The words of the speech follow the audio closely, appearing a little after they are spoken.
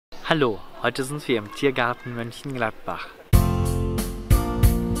Hallo, heute sind wir im Tiergarten Mönchengladbach.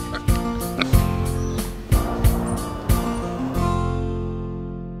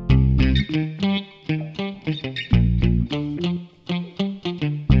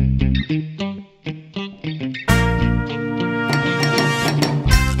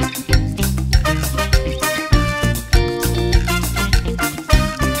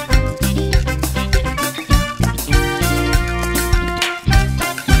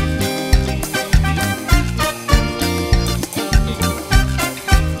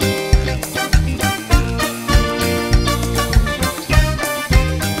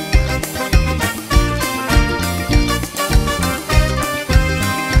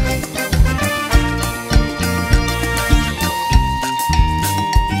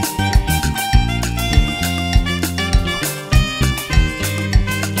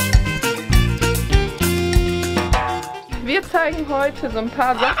 Wir zeigen heute so ein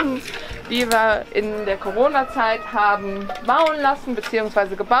paar Sachen, die wir in der Corona-Zeit haben bauen lassen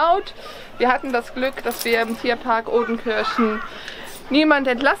bzw. gebaut. Wir hatten das Glück, dass wir im Tierpark Odenkirchen niemand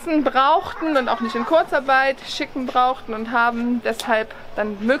entlassen brauchten und auch nicht in Kurzarbeit schicken brauchten und haben deshalb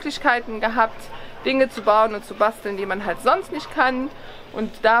dann Möglichkeiten gehabt, Dinge zu bauen und zu basteln, die man halt sonst nicht kann.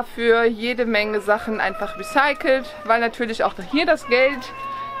 Und dafür jede Menge Sachen einfach recycelt, weil natürlich auch hier das Geld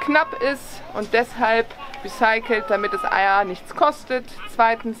knapp ist und deshalb recycelt, damit es A nichts kostet,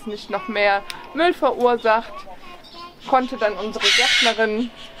 zweitens nicht noch mehr Müll verursacht, konnte dann unsere Gärtnerin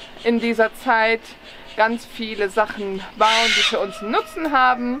in dieser Zeit ganz viele Sachen bauen, die für uns einen Nutzen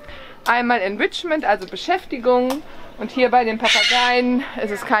haben. Einmal Enrichment, also Beschäftigung, und hier bei den Papageien ist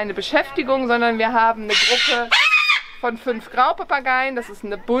es keine Beschäftigung, sondern wir haben eine Gruppe von 5 Graupapageien. Das ist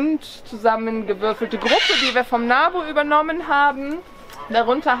eine bunt zusammengewürfelte Gruppe, die wir vom NABU übernommen haben.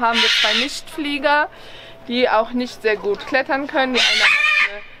 Darunter haben wir 2 Nichtflieger, die auch nicht sehr gut klettern können. Die eine hat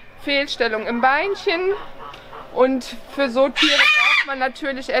eine Fehlstellung im Beinchen. Und für so Tiere braucht man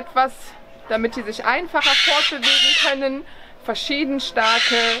natürlich etwas, damit die sich einfacher fortbewegen können. Verschieden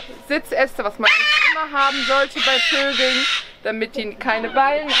starke Sitzäste, was man eigentlich immer haben sollte bei Vögeln, damit die keine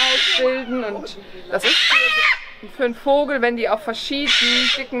Ballen ausbilden. Und das ist für einen Vogel, wenn die auf verschiedenen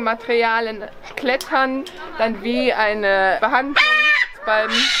dicken Materialien klettern, dann wie eine Behandlung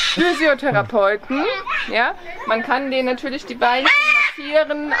beim Physiotherapeuten. Ja? Man kann denen natürlich die Beine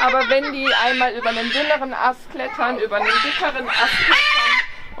massieren, aber wenn die einmal über einen dünneren Ast klettern, über einen dickeren Ast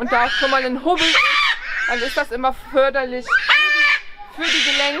klettern und da schon mal ein Hubbel ist, dann ist das immer förderlich für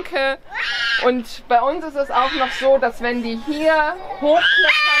die Gelenke. Und bei uns ist es auch noch so, dass wenn die hier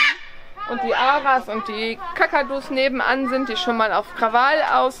hochklettern und die Aras und die Kakadus nebenan sind, die schon mal auf Krawall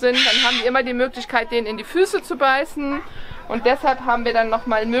aus sind, dann haben die immer die Möglichkeit, denen in die Füße zu beißen. Und deshalb haben wir dann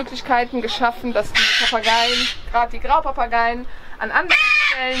nochmal Möglichkeiten geschaffen, dass die Papageien, gerade die Graupapageien, an anderen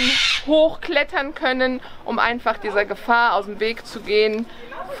Stellen hochklettern können, um einfach dieser Gefahr aus dem Weg zu gehen,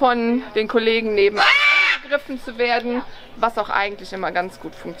 von den Kollegen nebenan angegriffen zu werden, was auch eigentlich immer ganz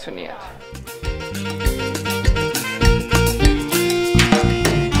gut funktioniert.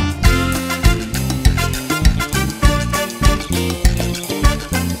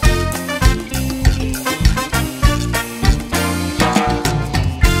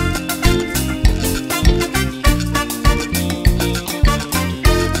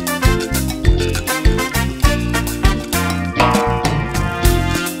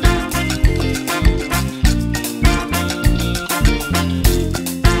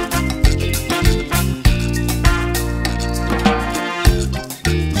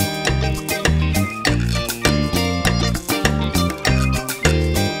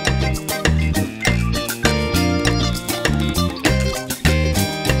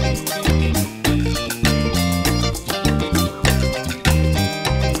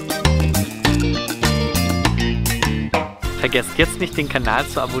 Vergesst jetzt nicht, den Kanal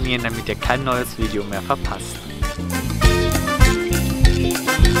zu abonnieren, damit ihr kein neues Video mehr verpasst.